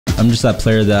I'm just that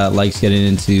player that likes getting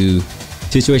into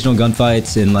situational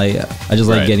gunfights, and like I just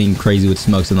like getting crazy with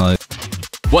smokes and all.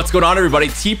 What's going on, everybody?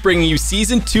 TeeP bringing you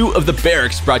Season 2 of The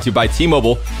Barracks, brought to you by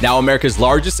T-Mobile, now America's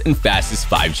largest and fastest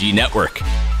 5G network.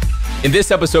 In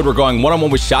this episode, we're going one-on-one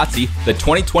with Shotzzy, the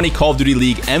 2020 Call of Duty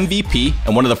League MVP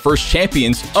and one of the first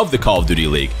champions of the Call of Duty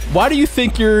League. Why do you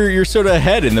think you're sort of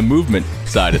ahead in the movement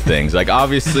side of things? Like,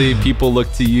 obviously, people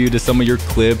look to you, to some of your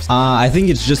clips. I think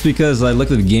it's just because I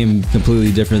look at the game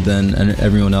completely different than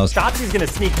everyone else. Shotzzy's gonna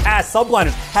sneak past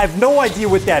Subliners. Have no idea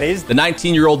what that is. The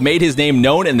 19-year-old made his name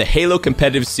known in the Halo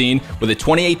competitive scene with a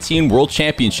 2018 World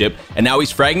Championship, and now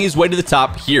he's fragging his way to the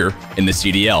top here in the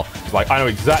CDL. Like, I know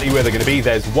exactly where they're going to be.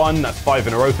 There's one, that's 5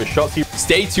 in a row for Shotzzy.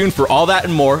 Stay tuned for all that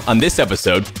and more on this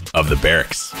episode of The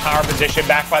Barracks. Power position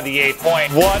back by the 8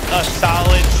 point. What a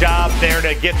solid job there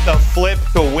to get the flip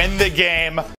to win the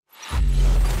game.